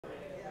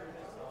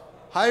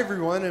Hi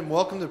everyone, and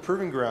welcome to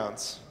Proving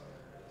Grounds.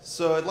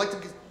 So I'd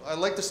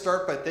like to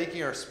start by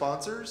thanking our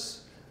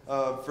sponsors,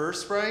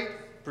 Versprite,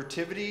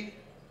 Vertivity,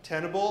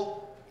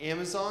 Tenable,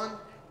 Amazon,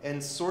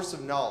 and Source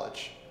of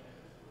Knowledge.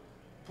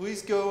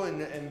 Please go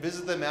and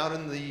visit them out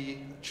in the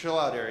chill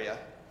out area.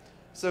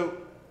 So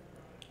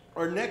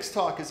our next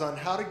talk is on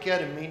how to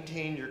get and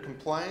maintain your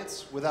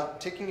compliance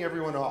without ticking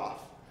everyone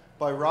off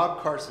by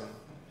Rob Carson,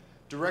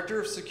 Director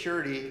of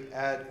Security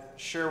at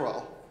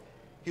Cherwell.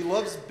 He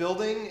loves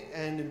building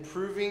and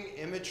improving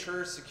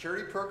immature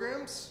security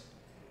programs,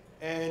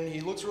 and he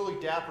looks really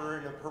dapper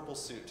in a purple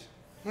suit.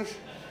 So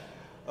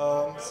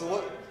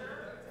what?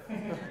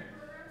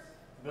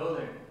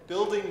 Building.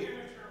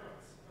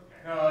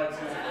 No, it's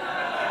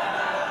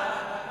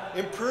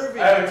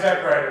improving. I have a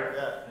typewriter.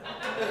 Yeah.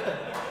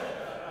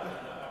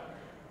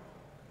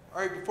 All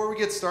right, before we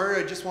get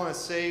started, I just want to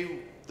say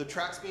the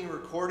track's being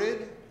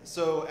recorded.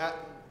 So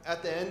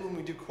at the end, when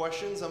we do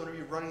questions, I'm going to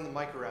be running the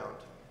mic around.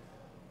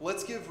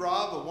 Let's give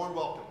Rob a warm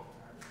welcome. All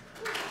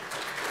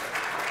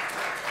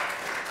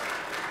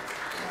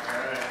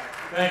right.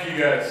 Thank you,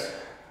 guys.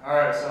 All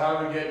right, so how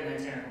do we get and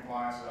maintain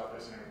compliance without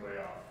pissing everybody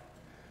off?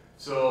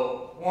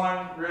 So,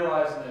 one,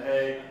 realizing that,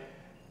 hey,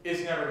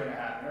 it's never going to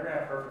happen. We're going to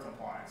have perfect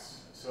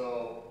compliance.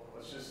 So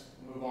let's just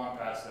move on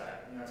past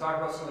that. Talk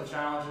about some of the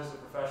challenges that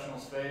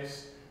professionals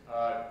face,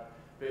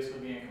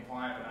 basically being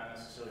compliant but not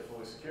necessarily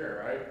fully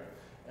secure, right?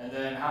 And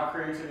then how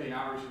creativity and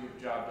outreach will get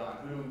the job done,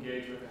 who to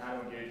engage with and how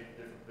to engage with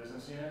different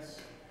business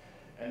units.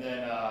 And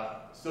then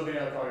still being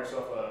able to call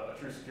yourself a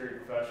true security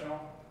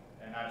professional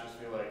and not just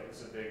feel like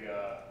it's a big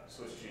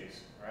Swiss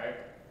cheese, right?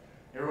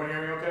 Everyone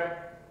hear me okay?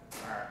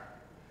 All right.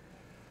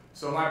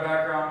 So my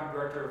background,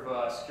 Director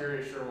of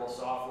Security at Cherwell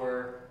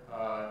Software.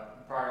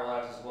 Prior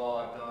lives as well,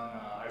 I've done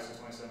ISO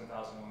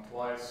 27001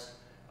 twice.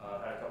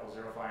 I've had a couple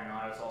zero-flying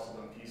audits, also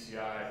done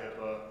PCI,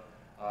 HIPAA.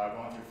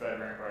 Going through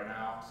FedRAMP right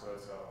now, so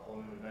it's a whole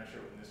new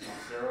adventure with NIST on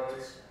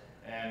steroids.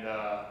 And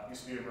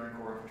used to be a Marine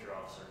Corps infantry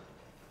officer.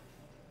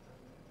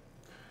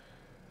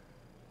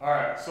 All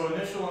right, so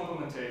initial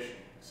implementation.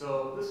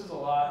 So this is a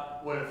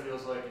lot what it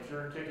feels like if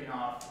you're kicking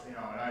off, an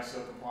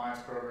ISO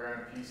compliance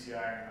program, PCI, or anything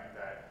like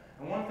that.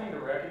 And one thing to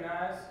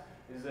recognize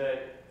is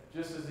that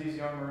just as these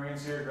young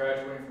Marines here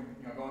graduating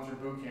from, going through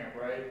boot camp,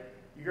 right?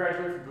 You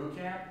graduate from boot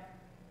camp,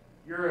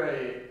 you're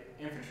a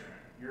infantryman.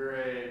 You're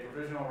a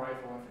provisional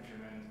rifle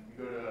infantryman. You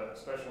go to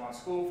special on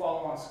school,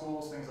 follow-on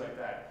schools, things like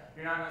that.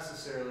 You're not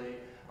necessarily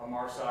a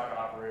MARSOC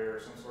operator or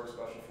some sort of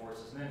special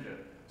forces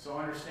ninja. So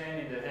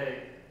understanding that,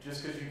 hey,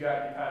 just because you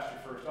passed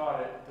your first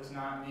audit does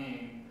not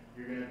mean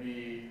you're going to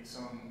be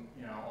some,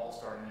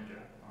 all-star ninja.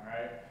 All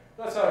right,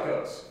 that's how it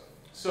goes.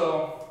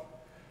 So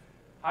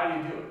how do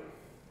you do it?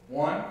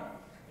 One.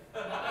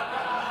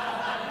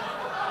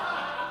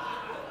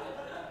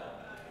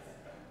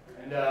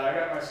 And I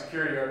got my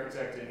security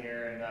architect in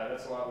here, and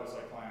that's a lot what it's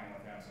like climbing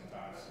with him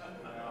sometimes.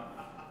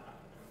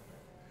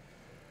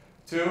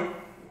 Two,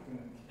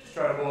 just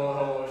try to boil the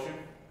whole ocean.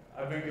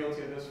 I've been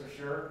guilty of this for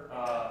sure.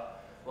 A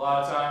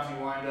lot of times you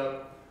wind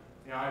up,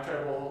 I try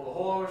to boil the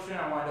whole ocean,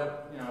 I wind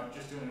up,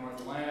 just doing North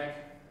Atlantic,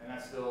 and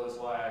that still is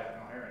why I have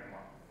no hair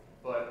anymore.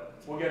 But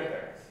we'll get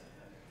there.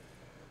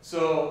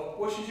 So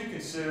what should you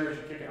consider as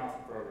you're kicking off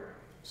the program?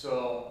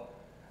 So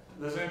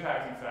there's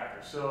impacting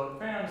factors. So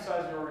depending on the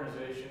size of your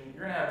organization,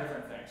 you're going to have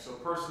different things. So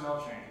personnel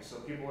changes, so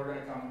people are going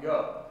to come and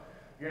go.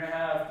 You're going to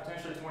have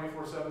potentially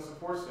 24/7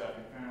 support staff,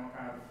 depending on what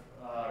kind of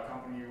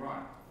company you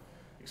run.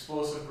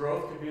 Explosive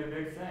growth could be a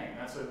big thing.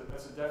 That's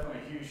definitely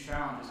a huge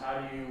challenge. Is how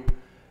do you,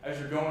 as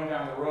you're going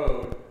down the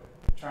road,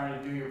 trying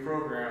to do your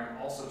program,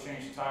 also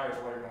change the tires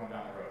while you're going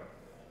down the road.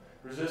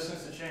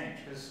 Resistance to change,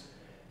 because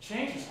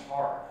change is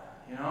hard.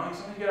 Sometimes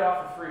you get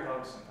off for free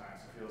hugs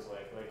sometimes, it feels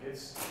like. Like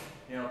it's,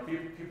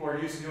 people are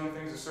used to doing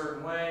things a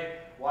certain way.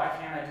 Why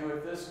can't I do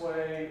it this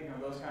way?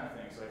 Those kind of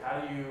things. Like how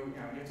do you,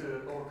 get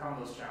to overcome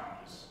those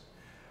challenges?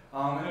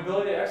 And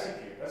ability to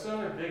execute. That's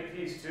another big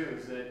piece too,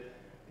 is that,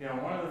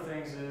 one of the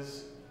things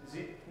is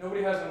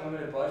nobody has an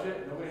unlimited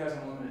budget, nobody has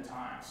unlimited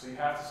time. So you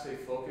have to stay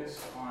focused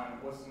on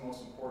what's the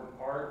most important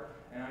part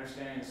and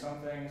understanding some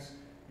things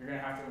you're going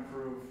to have to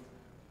improve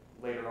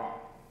later on.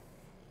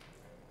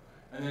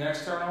 And then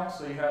external,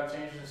 so you have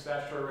changes in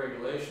statutory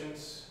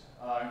regulations,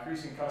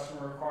 increasing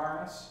customer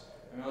requirements.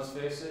 I mean, let's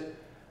face it,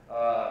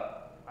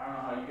 I don't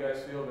know how you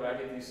guys feel, but I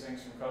get these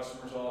things from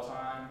customers all the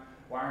time.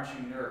 Why aren't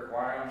you NERC?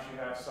 Why don't you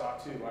have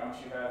SOC 2? Why don't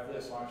you have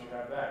this? Why don't you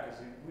have that?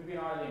 Because we'd be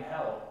auditing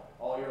hell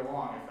all year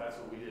long if that's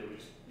what we did. We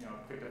just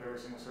picked up every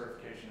single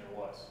certification there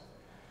was.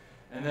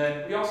 And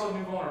then we also have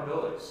new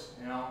vulnerabilities.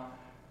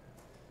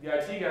 The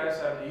IT guys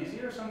have it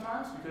easier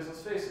sometimes because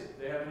let's face it,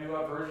 they have a new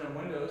version of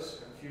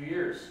Windows every few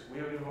years. We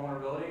have a new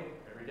vulnerability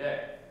every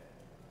day.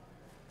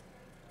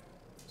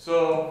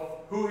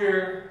 So who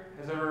here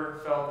has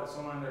ever felt that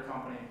someone in their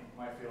company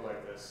might feel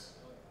like this?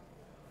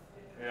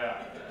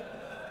 Yeah.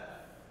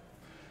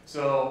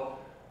 So,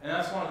 and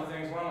that's one of the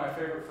things, one of my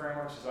favorite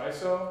frameworks is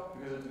ISO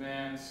because it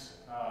demands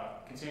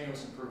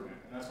continuous improvement.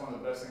 And that's one of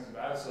the best things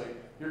about it. So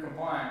you're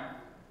compliant,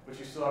 but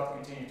you still have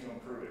to continue to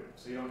improve it.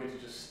 So you don't get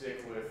to just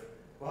stick with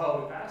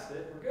Well, we passed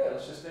it, we're good,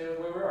 let's just stay the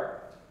way we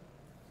are.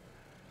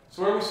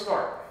 So where do we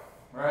start,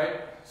 right?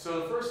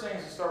 So the first thing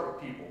is to start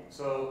with people.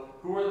 So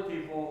who are the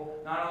people,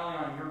 not only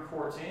on your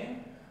core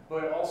team,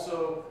 but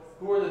also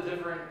who are the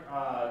different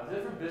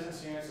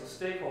business units, so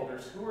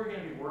stakeholders, who are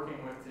going to be working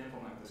with to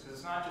implement this? Because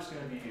it's not just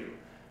going to be you.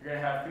 You're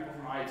going to have people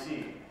from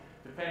IT.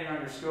 Depending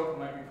on your scope, it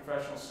might be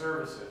professional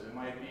services. It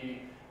might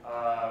be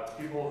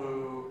people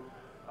who,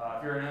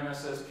 if you're an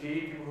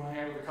MSSP, people who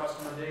handle the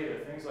customer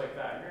data, things like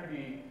that. You're going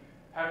to be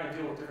having to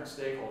deal with different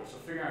stakeholders. So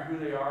figuring out who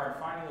they are and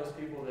finding those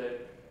people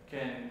that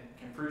can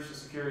preach the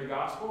security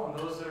gospel and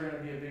those that are going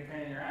to be a big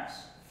pain in your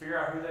ass. Figure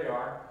out who they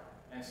are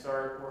and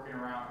start working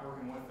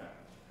with them.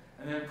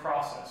 And then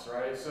process,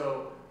 right?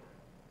 So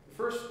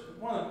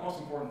one of the most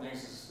important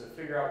things is to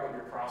figure out what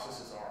your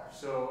processes are.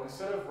 So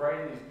instead of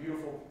writing these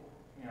beautiful,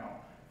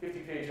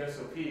 50-page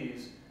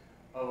SOPs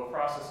of a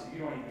process that you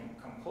don't even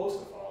come close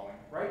to following,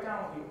 write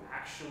down what you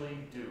actually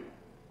do,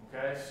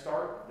 okay?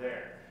 Start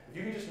there. If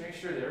you can just make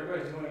sure that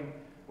everybody's doing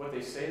what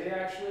they say they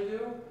actually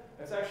do,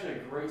 that's actually a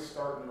great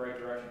start in the right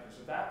direction. Because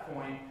at that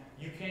point,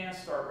 you can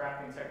start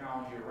wrapping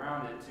technology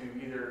around it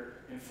to either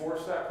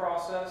enforce that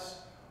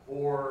process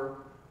or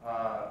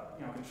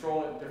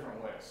control it in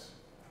different ways.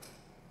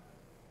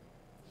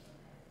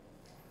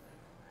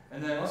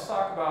 And then let's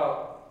talk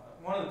about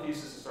one of the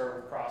pieces to start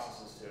with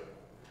processes too.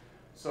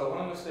 So one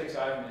of the mistakes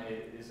I've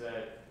made is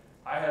that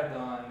I have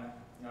done,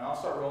 I'll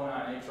start rolling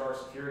out an HR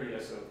security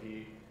SOP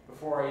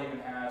before I even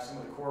have some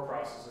of the core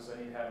processes I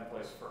need to have in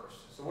place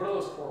first. So what are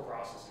those core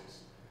processes?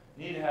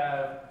 You need to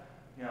have,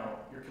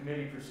 your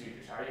committee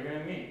procedures. How are you going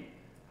to meet?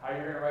 How are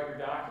you going to write your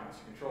documents?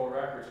 Your control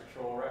records,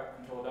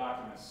 control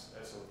documents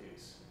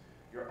SOPs.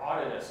 Your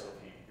audit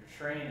SOP, your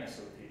training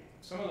SOP.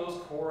 Some of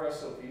those core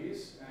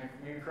SOPs, and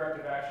maybe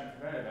corrective action,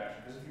 preventive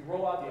action, because if you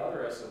roll out the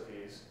other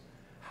SOPs,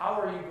 how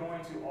are you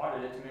going to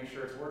audit it to make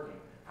sure it's working?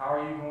 How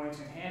are you going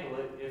to handle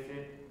it if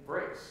it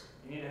breaks?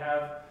 You need to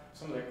have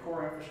some of the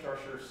core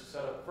infrastructure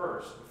set up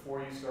first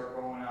before you start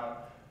rolling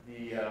out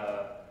the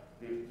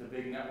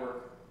big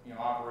network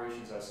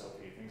operations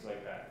SOP, things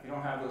like that. If you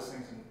don't have those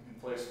things in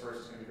place first,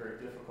 it's going to be very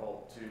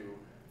difficult to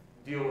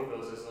deal with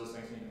those as those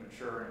things need to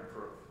mature and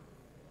improve.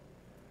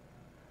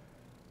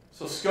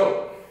 So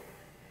scope.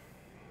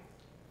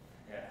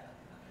 Yeah.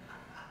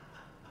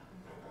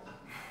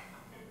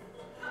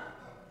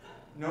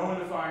 Know and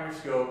define your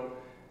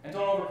scope, and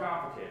don't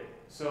overcomplicate it.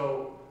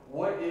 So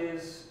what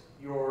is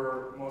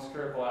your most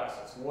critical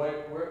assets? What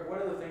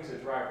are the things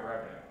that drive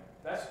revenue?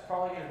 That's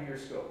probably going to be your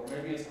scope. Or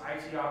maybe it's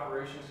IT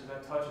operations, because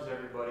that touches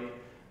everybody,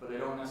 but they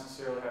don't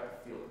necessarily have to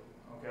feel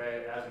it,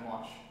 okay, as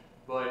much.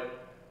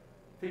 But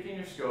picking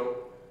your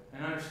scope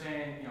and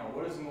understanding,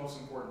 what is the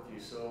most important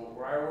piece. So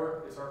where I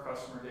work, it's our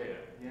customer data.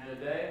 At the end of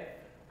the day,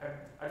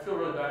 I feel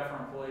really bad if our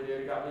employee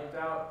data got leaked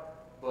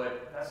out,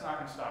 but that's not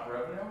going to stop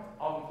revenue.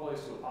 I'll have employees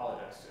to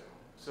apologize to.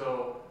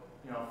 So,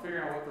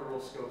 figuring out what the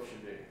real scope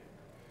should be.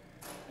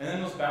 And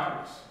then those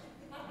boundaries,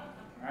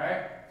 all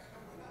right?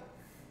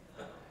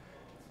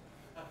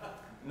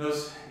 And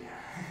those,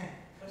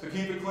 So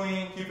keep it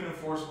clean, keep it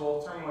enforceable,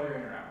 determine whether you're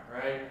in or out,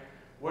 right?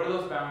 What are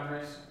those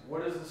boundaries?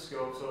 What is the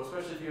scope? So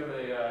especially if you have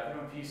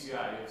a PCI, you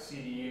have a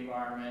CDE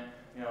environment,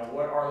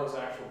 what are those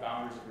actual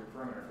boundaries of your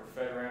perimeter?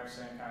 For FedRAMP,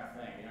 same kind of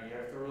thing. You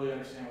have to really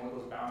understand what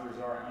those boundaries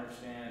are and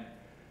understand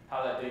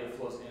how that data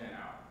flows in and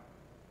out.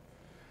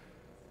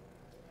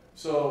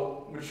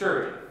 So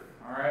maturity,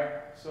 all right?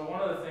 So one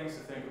of the things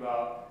to think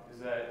about is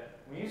that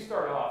when you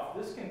start off,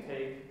 this can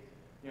take,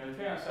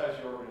 depending on the size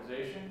of your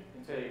organization,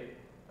 it can take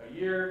a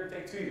year, it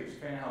can take 2 years,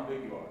 depending on how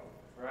big you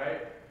are,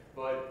 right?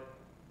 But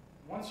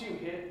once you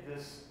hit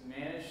this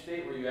managed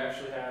state where you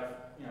actually have,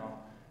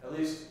 at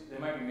least they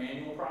might be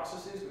manual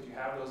processes, but you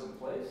have those in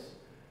place,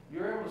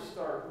 you're able to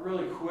start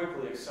really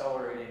quickly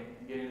accelerating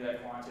and getting to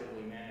that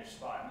quantitatively managed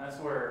spot. And that's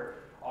where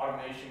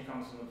automation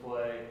comes into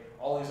play,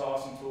 all these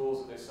awesome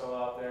tools that they sell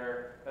out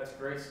there, that's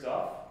great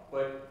stuff.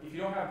 But if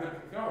you don't have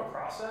a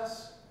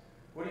process,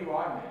 what are you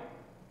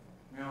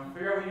automating?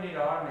 Figure out what you need to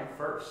automate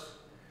first.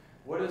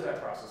 What is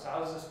that process?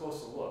 How is this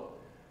supposed to look?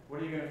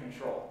 What are you going to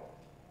control?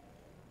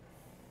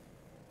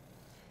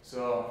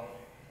 So,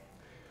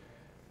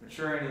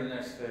 maturing to the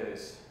next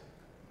phase.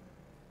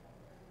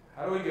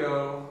 How do we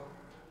go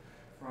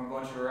from a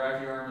bunch of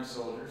Iraqi Army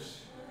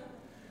soldiers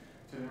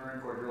to the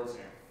Marine Corps drill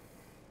team?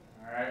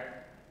 All right?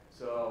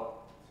 So,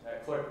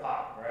 that click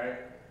pop, right?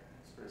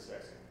 It's pretty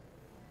sexy.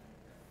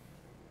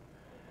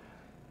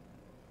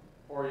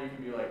 Or you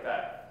can be like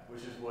that,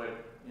 which is what,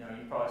 you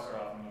probably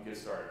start off when you get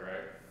started,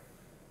 right?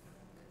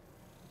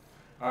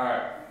 All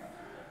right.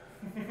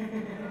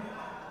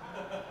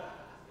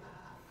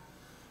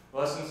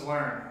 Lessons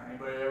learned.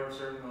 Anybody that ever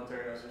served in the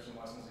military knows there's some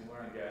lessons you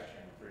learn in the gas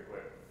chamber pretty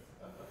quick.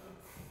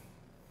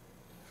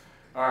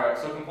 All right,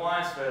 so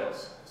compliance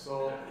fails.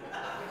 So,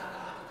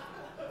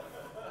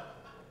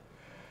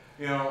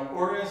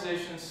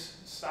 organizations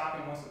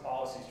stopping once the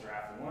policy's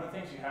drafted. One of the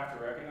things you have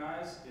to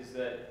recognize is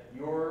that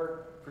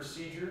your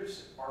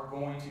procedures are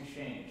going to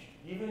change.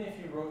 Even if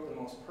you wrote the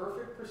most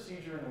perfect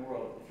procedure in the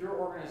world, if your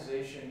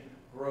organization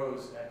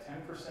grows at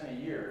 10%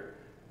 a year,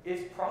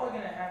 it's probably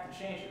going to have to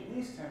change at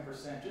least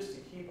 10% just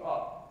to keep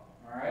up.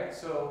 All right,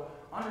 so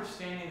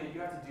understanding that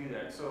you have to do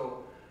that.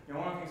 So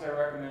one of the things I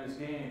recommend is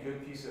getting a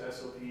good piece of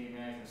SOP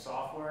management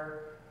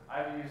software.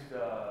 I've used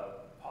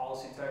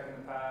Policy Tech in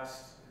the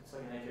past. It's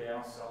like an AKA. I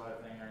don't sell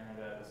that thing or anything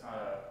like that. It's not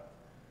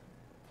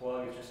a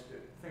plug. It's just, the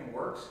thing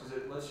works because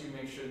it lets you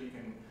make sure that you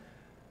can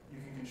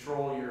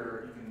control you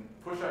can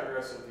push out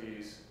your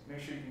SOPs, make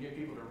sure you can get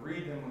people to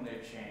read them when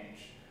they've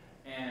changed.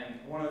 And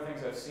one of the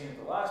things I've seen at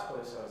the last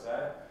place I was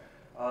at,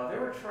 they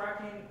were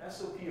tracking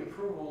SOP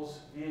approvals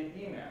via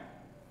email.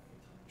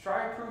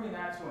 Try approving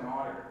that to an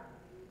auditor.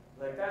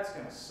 Like, that's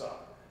going to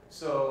suck.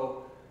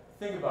 So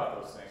think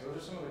about those things. Those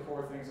are some of the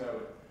core things I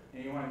would,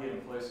 you want to get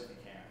in place if you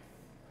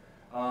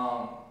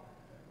can.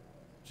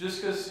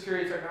 Just because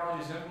security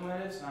technology is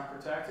implemented, it's not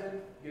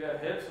protected. You could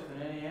have hips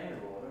with an any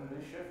rule. It doesn't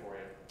do shit for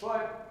you.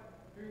 But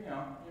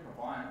you're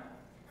compliant.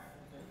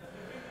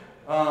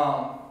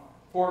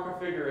 Poor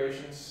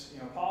configurations,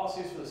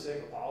 policies for the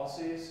sake of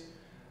policies.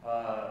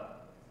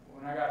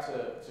 When I got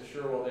to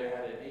Sherwell, they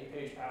had an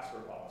 8-page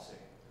password policy.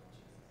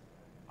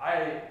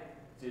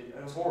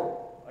 It was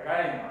horrible. Like,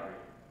 I didn't want to read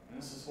it.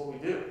 And this is what we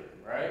do,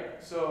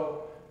 right?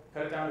 So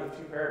cut it down to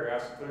 2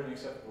 paragraphs and put it in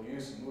acceptable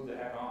use and move the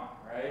heck on,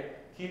 right?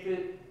 Keep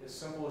it as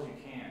simple as you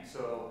can.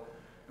 So,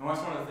 and that's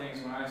one of the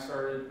things when I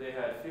started, they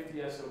had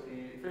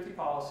 50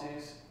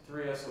 policies,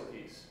 3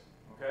 SOPs,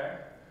 okay?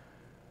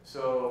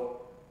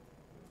 So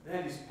they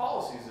had these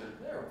policies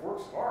that they're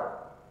works of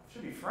art.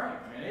 Should be framed.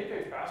 I mean, an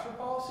 8-page password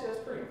policy, that's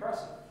pretty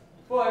impressive.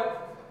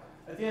 But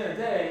at the end of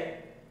the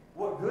day,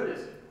 what good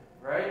is it,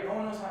 right? No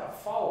one knows how to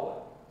follow it.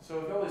 So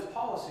if you have all these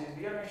policies,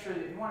 you got to make sure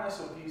that you want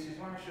SOPs, you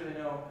want to make sure they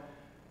know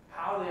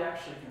how they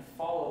actually can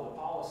follow the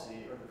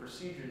policy or the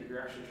procedure that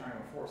you're actually trying to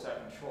enforce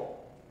that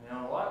control.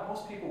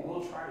 Most people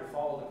will try to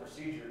follow the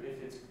procedure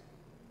if it's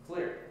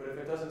clear, but if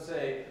it doesn't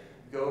say,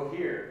 go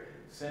here,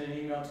 send an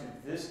email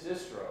to this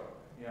distro,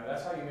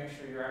 that's how you make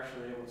sure you're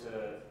actually able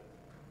to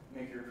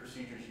make your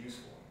procedures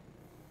useful.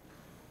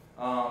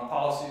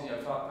 Policies,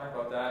 talk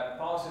about that.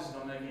 Policies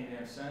don't make any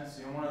damn sense.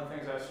 One of the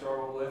things I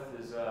struggle with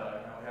is, you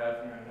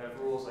have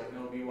rules like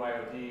no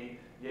BYOD,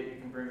 yet you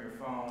can bring your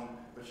phone,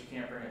 but you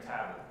can't bring a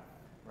tablet,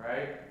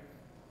 right?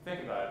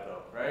 Think about it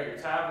though, right? Your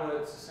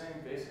tablet, it's the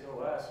same basic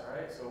OS,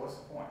 right? So what's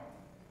the point,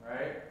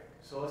 right?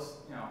 So let's,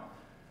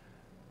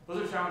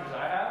 those are challenges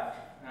I have,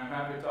 and I'm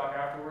happy to talk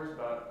afterwards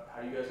about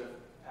how you guys have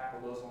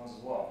tackled those ones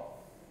as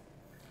well.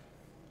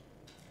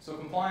 So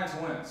compliance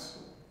wins.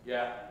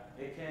 Yeah,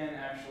 it can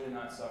actually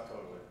not suck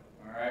totally,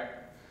 all right?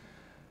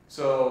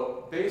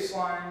 So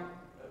baseline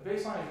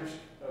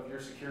of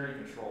your security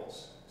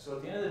controls. So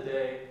at the end of the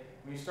day,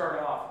 when you start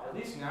off, at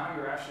least now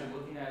you're actually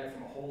looking at it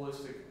from a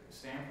holistic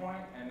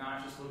standpoint and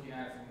not just looking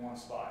at it from one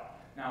spot.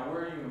 Now,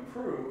 where you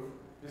improve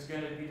is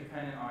going to be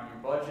dependent on your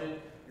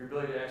budget, your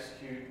ability to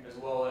execute, as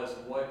well as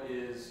what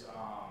is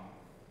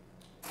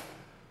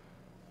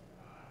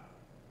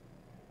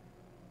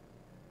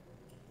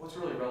what's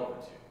really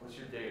relevant to you. What's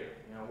your data?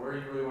 Where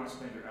you really want to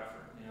spend your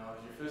effort.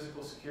 Does your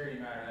physical security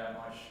matter that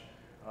much?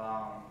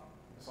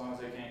 As long as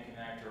they can't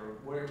connect, or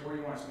where do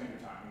you want to spend your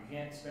time? You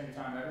can't spend your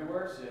time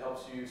everywhere, so it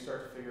helps you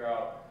start to figure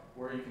out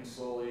where you can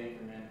slowly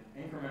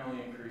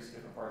incrementally increase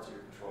different parts of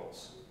your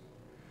controls.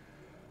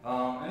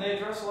 And they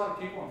address a lot of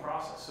people and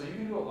process. So you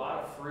can do a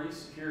lot of free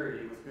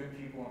security with good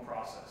people and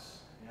process.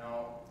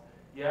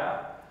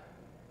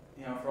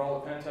 For all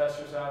the pen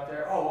testers out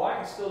there, oh, well, I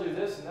can still do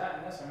this and that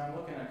and this. And I'm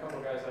looking at a couple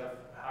of guys I've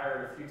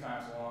hired a few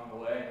times along the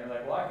way, and they're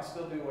like, well, I can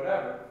still do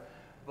whatever.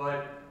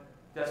 But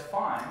that's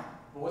fine.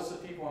 But what's the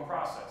people and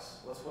process?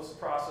 What's the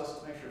process?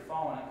 Let's make sure you're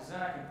following it, because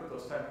then I can put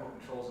those technical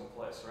controls in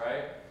place,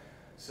 right?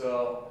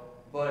 So,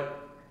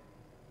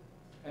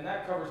 and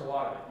that covers a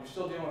lot of it. You're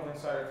still dealing with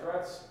insider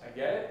threats. I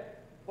get it,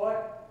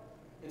 but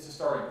it's a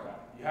starting point.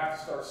 You have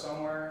to start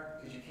somewhere,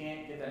 because you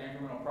can't get that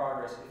incremental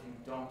progress if you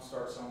don't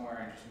start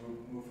somewhere and just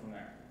move from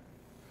there.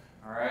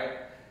 All right?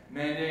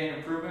 Mandating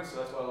improvements, so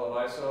that's why I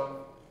love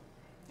ISO.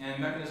 And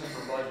mechanism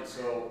for budget.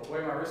 So the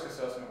way my risk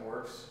assessment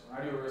works,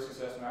 when I do a risk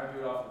assessment, I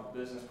do it off of the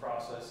business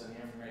process and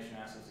the information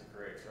assets it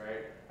creates,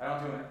 right? I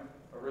don't do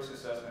a risk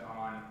assessment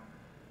on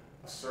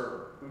a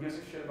server. Who gives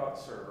a shit about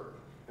the server?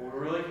 What we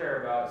really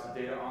care about is the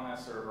data on that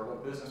server,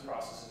 what business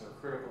processes are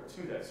critical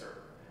to that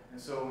server.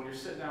 And so when you're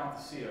sitting down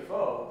with the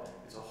CFO,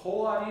 it's a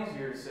whole lot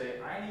easier to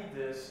say, I need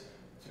this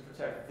to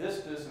protect this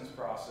business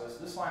process,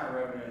 this line of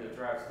revenue that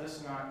drives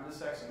this amount,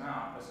 this X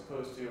amount, as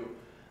opposed to,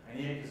 I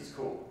need it because it's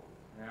cool,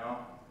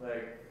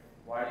 Like,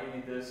 why do you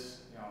need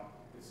this?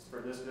 It's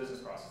for this business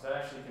process. That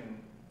actually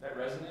that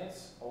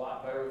resonates a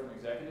lot better with an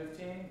executive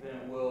team than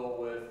it will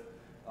with,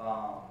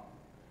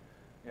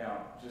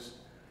 just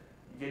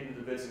you get into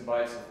the bits and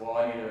bytes of, well,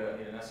 I need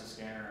an ESSA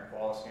scanner, a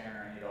quality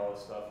scanner, I need all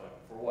this stuff.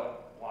 Like, for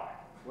what? Why?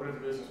 What are the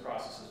business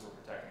processes we're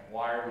protecting?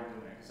 Why are we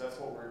doing it? Because that's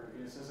what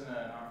this isn't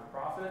a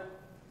not-for-profit.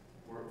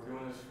 We're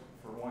doing this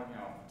for one,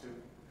 to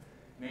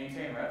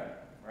maintain revenue,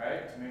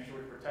 right? To make sure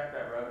we protect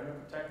that revenue,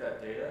 protect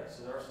that data,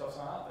 so that our stuff's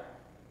not out there.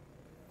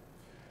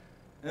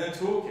 And then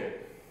toolkit.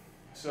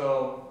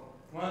 So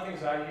one of the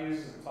things I use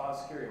is the Cloud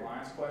Security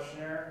Alliance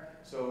questionnaire.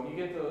 So when you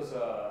get those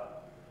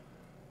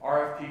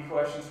RFP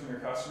questions from your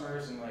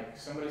customers, and like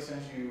somebody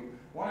sends you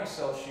one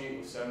Excel sheet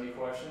with 70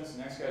 questions, the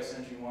next guy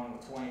sends you one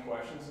with 20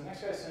 questions, the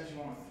next guy sends you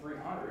one with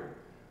 300.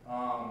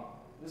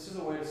 This is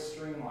a way to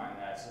streamline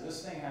that. So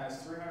this thing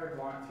has 300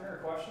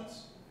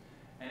 questions,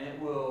 and it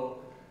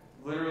will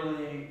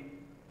literally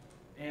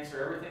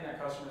answer everything that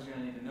customer is going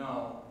to need to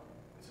know.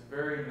 It's a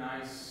very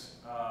nice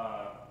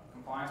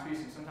compliance piece,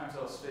 and sometimes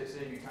it'll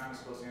save you time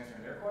as opposed to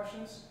answering their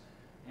questions.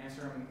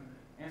 Answer them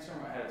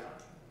ahead of time.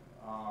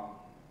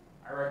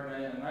 I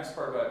recommend it. And the nice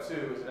part about it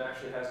too is it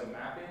actually has a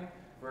mapping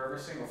for every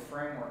single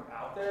framework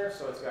out there.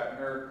 So it's got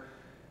NERC,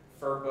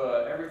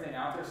 FERPA, everything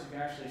out there. So you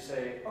can actually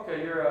say,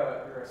 okay, you're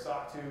a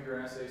SOC 2, you're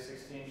an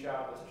SA16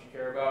 shop, that's what you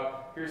care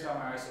about. Here's how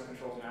my ISO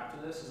controls map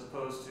to this, as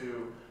opposed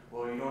to,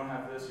 well, you don't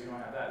have this, you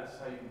don't have that. This is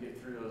how you can get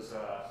through those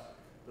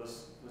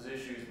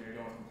issues when you're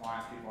dealing with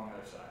compliance people on the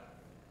other side.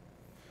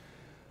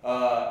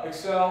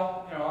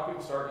 Excel, a lot of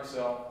people start in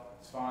Excel.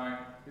 It's fine.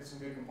 Get some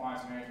good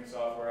compliance management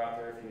software out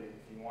there if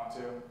you want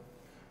to.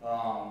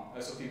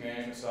 SOP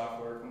management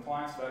software,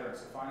 compliance veterans,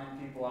 so finding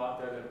people out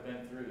there that have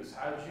been through this.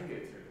 How did you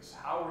get through this?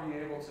 How were you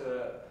able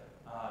to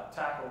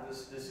tackle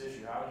this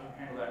issue? How did you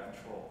handle that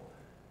control?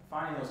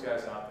 Finding those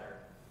guys out there.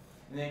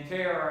 And then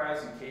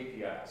KRIs and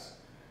KPIs.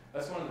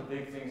 That's one of the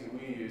big things that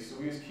we use. So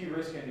we use key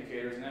risk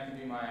indicators, and that can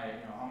be my,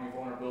 how many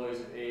vulnerabilities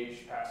have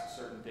aged past a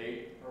certain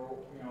date, or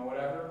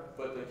whatever.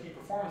 But the key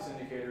performance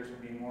indicators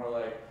would be more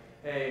like,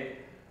 hey,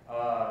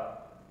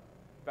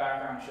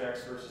 background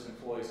checks versus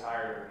employees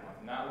hired every month.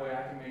 And that way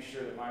I can make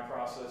sure that my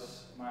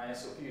process, my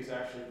SOP is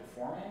actually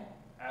performing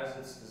as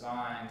it's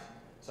designed,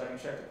 so I can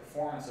check the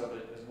performance of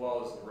it as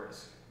well as the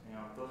risk.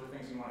 Those are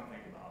things you want to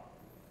think about.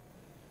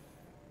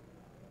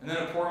 And then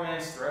a poor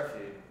man's threat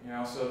feed.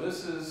 So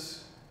this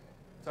is,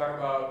 talk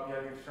about you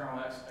have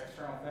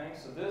external things.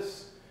 So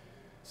this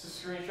is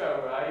a screenshot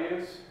of what I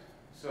use.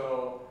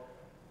 So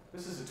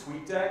this is a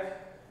tweet deck.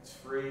 It's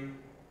free.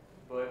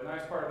 But the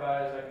nice part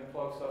about it is I can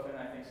plug stuff in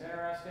I think is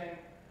interesting.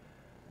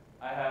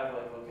 I have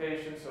like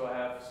locations, so I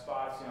have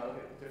spots, look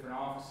at different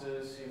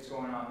offices, see what's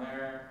going on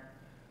there.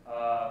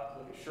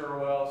 Look at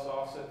Sherwell, so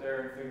I'll sit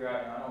there and figure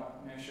out, I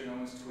don't make sure no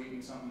one's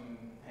tweeting something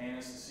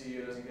heinous to see,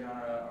 doesn't get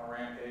on a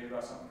rampage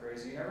about something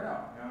crazy. You never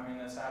know.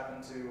 That's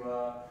happened to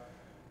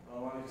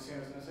one of the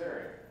casinos in this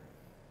area.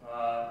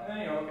 And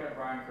then, looking at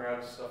Brian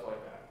Krebs, stuff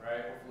like that,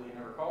 right? Hopefully he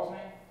never calls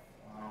me.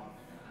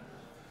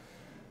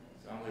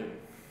 So I'm leaving.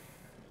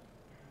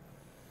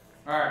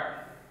 All right,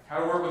 how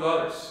to work with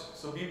others.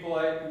 So be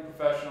polite, be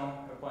professional,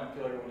 have plenty of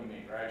killer when you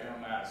meet, right?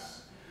 Don't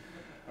mess.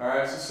 All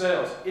right, so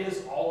sales. It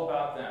is all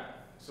about them.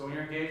 So when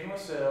you're engaging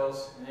with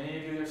sales and they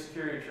need to do their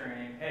security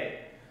training, hey,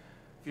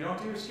 if you don't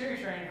do your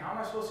security training, how am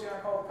I supposed to get on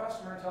a call with the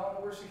customer and tell them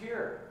that we're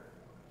secure?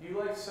 Do you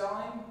like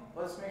selling?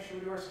 Let's make sure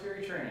we do our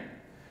security training.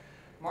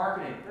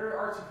 Marketing, they're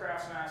arts and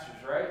crafts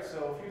masters, right?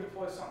 So if you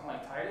deploy something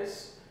like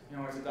Titus,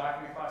 it's a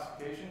document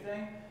classification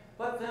thing,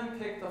 let them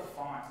pick the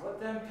font.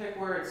 Let them pick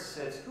where it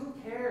sits. Who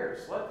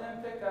cares? Let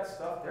them pick that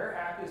stuff. They're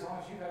happy as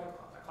long as you have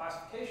a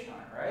classification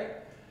on it,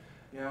 right?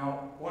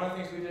 One of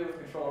the things we did with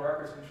Control of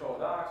Records, Control of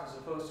Docs, as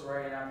opposed to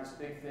writing out this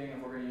big thing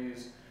of we're going to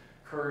use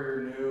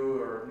Courier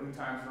New or New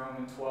Times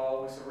Roman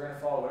 12, we said we're going to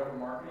follow whatever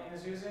marketing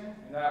is using,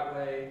 and that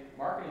way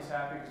marketing is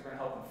happy because we're going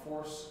to help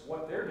enforce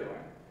what they're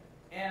doing.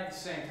 And at the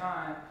same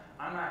time,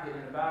 I'm not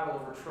getting in a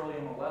battle over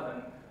Trillium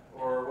 11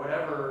 or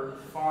whatever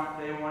font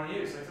they want to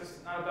use. Like, this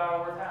is not a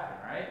battle worth having,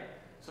 right?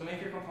 So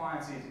make your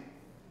compliance easy.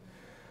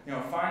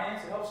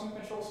 Finance, it helps them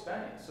control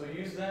spending. So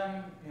use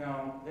them,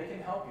 they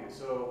can help you.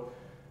 So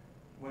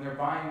when they're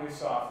buying new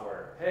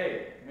software,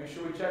 hey, make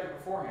sure we check it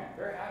beforehand.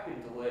 They're happy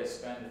to delay a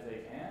spend if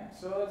they can.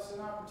 So it's an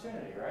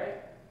opportunity, right?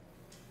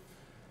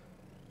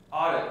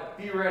 Audit,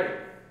 be ready.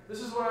 This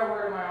is what I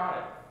wear to my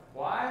audit.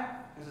 Why?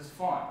 Because it's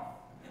fun,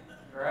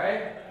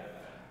 right?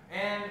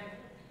 And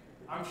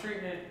I'm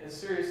treating it as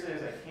seriously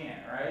as I can,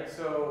 right?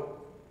 So,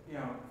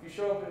 if you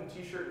show up in a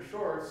t-shirt and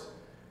shorts,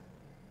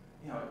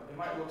 it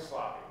might look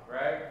sloppy,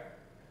 right?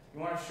 You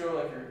want to show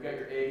like you've got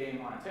your A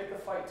game on. Take the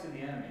fight to the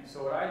enemy.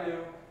 So what I do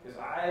is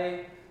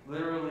I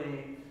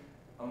literally,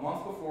 a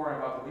month before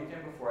and about the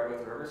weekend before, I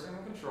go through every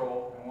single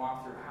control and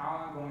walk through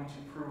how I'm going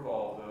to prove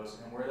all of those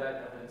and where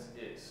that evidence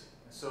is.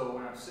 And so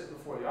when I'm sitting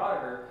before the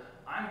auditor,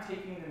 I'm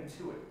taking them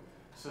to it.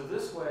 So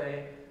this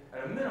way,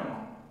 at a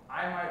minimum,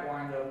 I might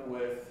wind up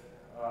with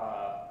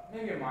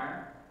maybe a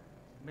minor,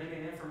 maybe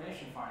an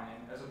information finding,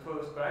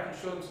 but I can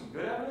show them some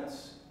good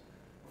evidence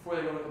before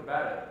they go look at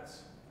bad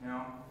evidence,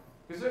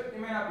 Because it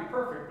may not be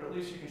perfect, but at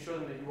least you can show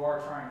them that you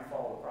are trying to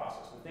follow the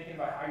process. But thinking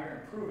about how you're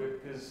going to prove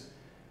it, because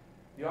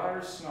the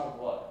auditors smell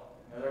blood.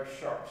 They're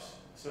sharps.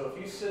 So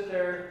if you sit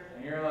there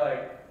and you're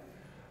like,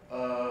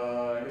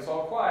 it's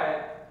all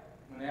quiet,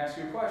 when they ask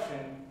you a question,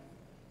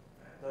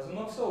 it doesn't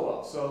look so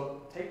well.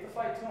 So take the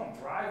fight to them.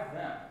 Drive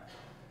them.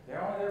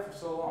 They're only there for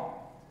so long.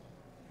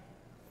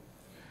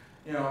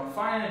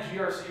 Finding a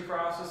GRC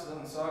process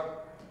doesn't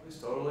suck, at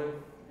least totally.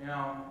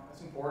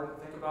 That's important.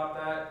 Think about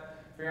that.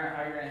 Figuring out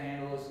how you're going to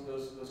handle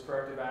those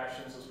corrective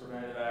actions, those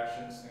preventative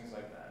actions, things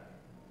like that.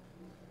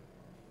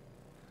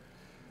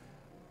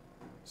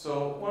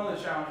 So one of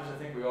the challenges I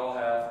think we all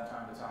have from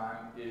time to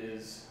time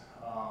is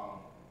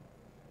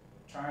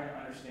trying to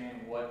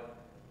understand what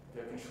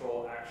the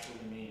control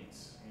actually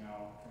means. You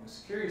know, from a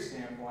security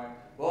standpoint,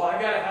 well,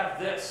 I gotta have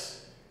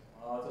this.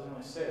 Well, it doesn't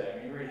really say that. I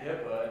mean, you read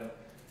HIPAA, and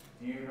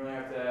do you even really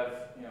have to have,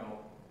 you know,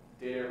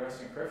 data at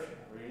rest encryption,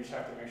 or do you just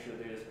have to make sure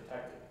the data is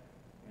protected?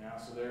 You know,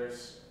 so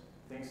there's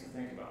things to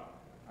think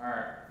about. All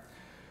right.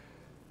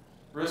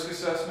 Risk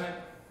assessment.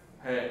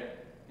 Hey,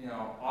 you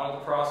know,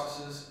 audit the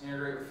processes,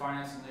 integrate with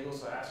finance and legal.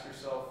 So ask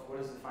yourself, what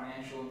is the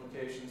financial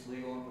implications,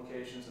 legal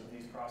implications of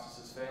these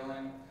processes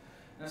failing?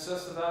 And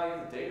assess the value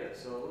of the data.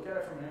 So look at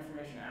it from an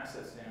information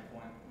asset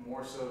standpoint,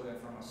 more so than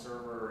from a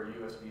server or a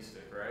USB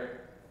stick, right?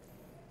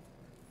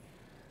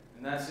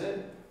 And that's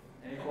it.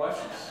 Any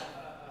questions?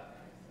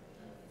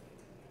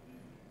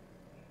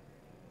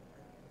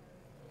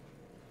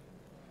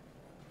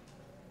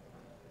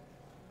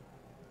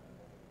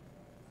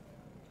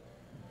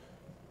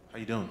 How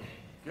you doing?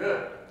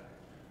 Good.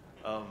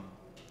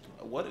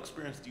 What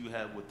experience do you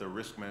have with the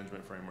risk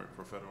management framework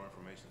for federal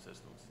information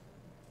systems?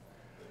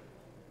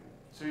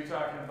 So you're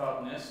talking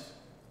about NIST?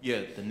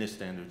 Yeah, the NIST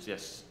standards,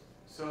 yes.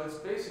 So it's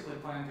basically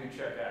Plan, Do,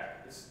 Check,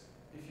 Act.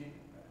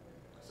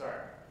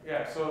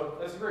 Yeah, so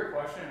that's a great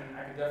question, and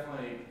I could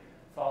definitely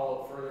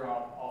follow up further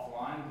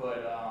offline,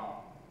 but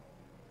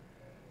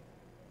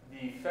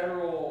the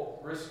federal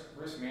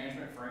risk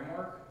management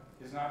framework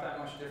is not that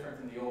much different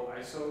than the old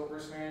ISO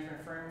risk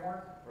management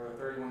framework, or the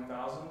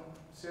 31000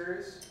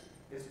 series.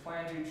 It's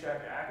Plan, Do,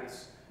 Check, Act.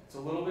 It's a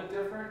little bit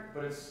different,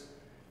 but it's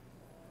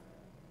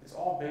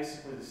all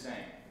basically the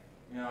same.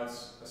 You know,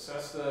 it's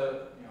assess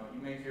the, you know,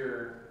 you make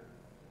your,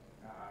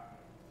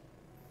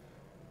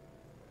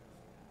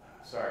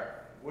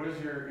 what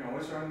is your, you know,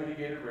 what's your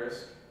unmitigated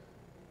risk,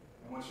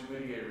 and what's your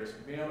mitigated risk?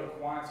 Being able to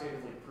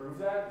quantitatively prove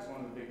that is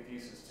one of the big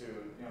pieces too.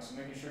 You know, so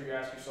making sure you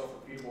ask yourself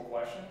repeatable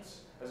questions,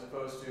 as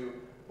opposed to,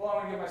 well, I'm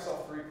gonna give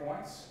myself 3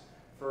 points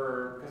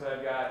because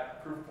I've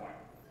got proof point,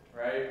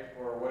 right?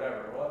 Or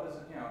whatever. Well, that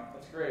doesn't, you know,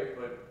 that's great,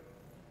 but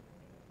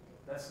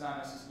that's not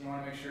necessary. You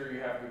want to make sure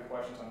you have good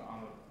questions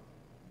on the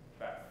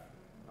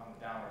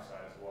downward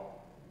side as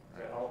well.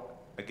 Does that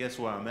help? I guess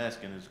what I'm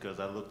asking is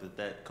because I looked at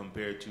that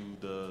compared to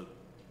the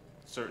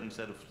certain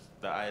set of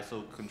the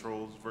ISO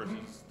controls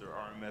versus their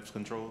RMF's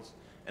controls,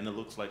 and it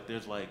looks like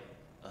there's like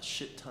a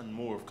shit ton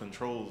more of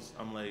controls.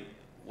 I'm like,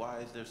 why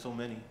is there so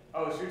many?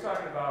 Oh, so you're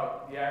talking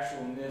about the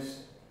actual NIST,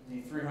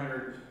 the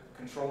 300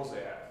 controls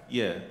they have?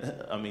 Yeah,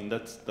 I mean,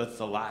 that's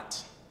a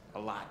lot.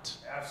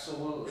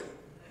 Absolutely.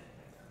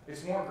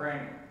 It's more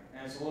granular,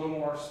 and it's a little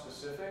more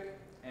specific,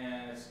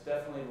 and it's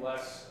definitely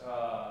less,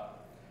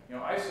 you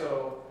know,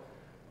 ISO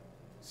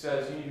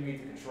says you need to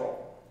meet the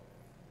control,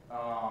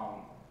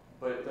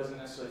 but it doesn't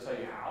necessarily tell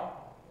you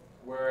how,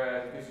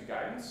 whereas it gives you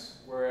guidance,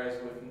 whereas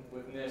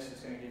with NIST,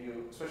 it's going to give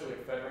you, especially a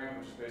FedRAMP,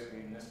 which is basically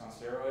NIST on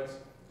steroids,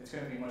 it's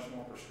going to be much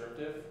more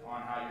prescriptive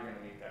on how you're going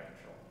to meet that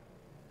control.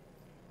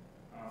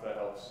 I don't know if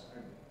that helps.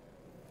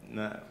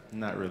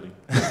 Not really.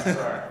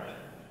 Sorry.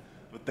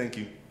 But thank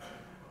you.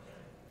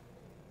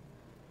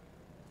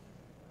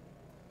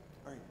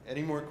 All right,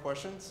 any more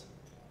questions?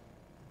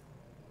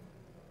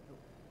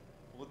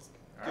 Let's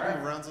All give right.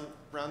 them a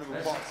round of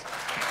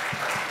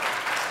applause.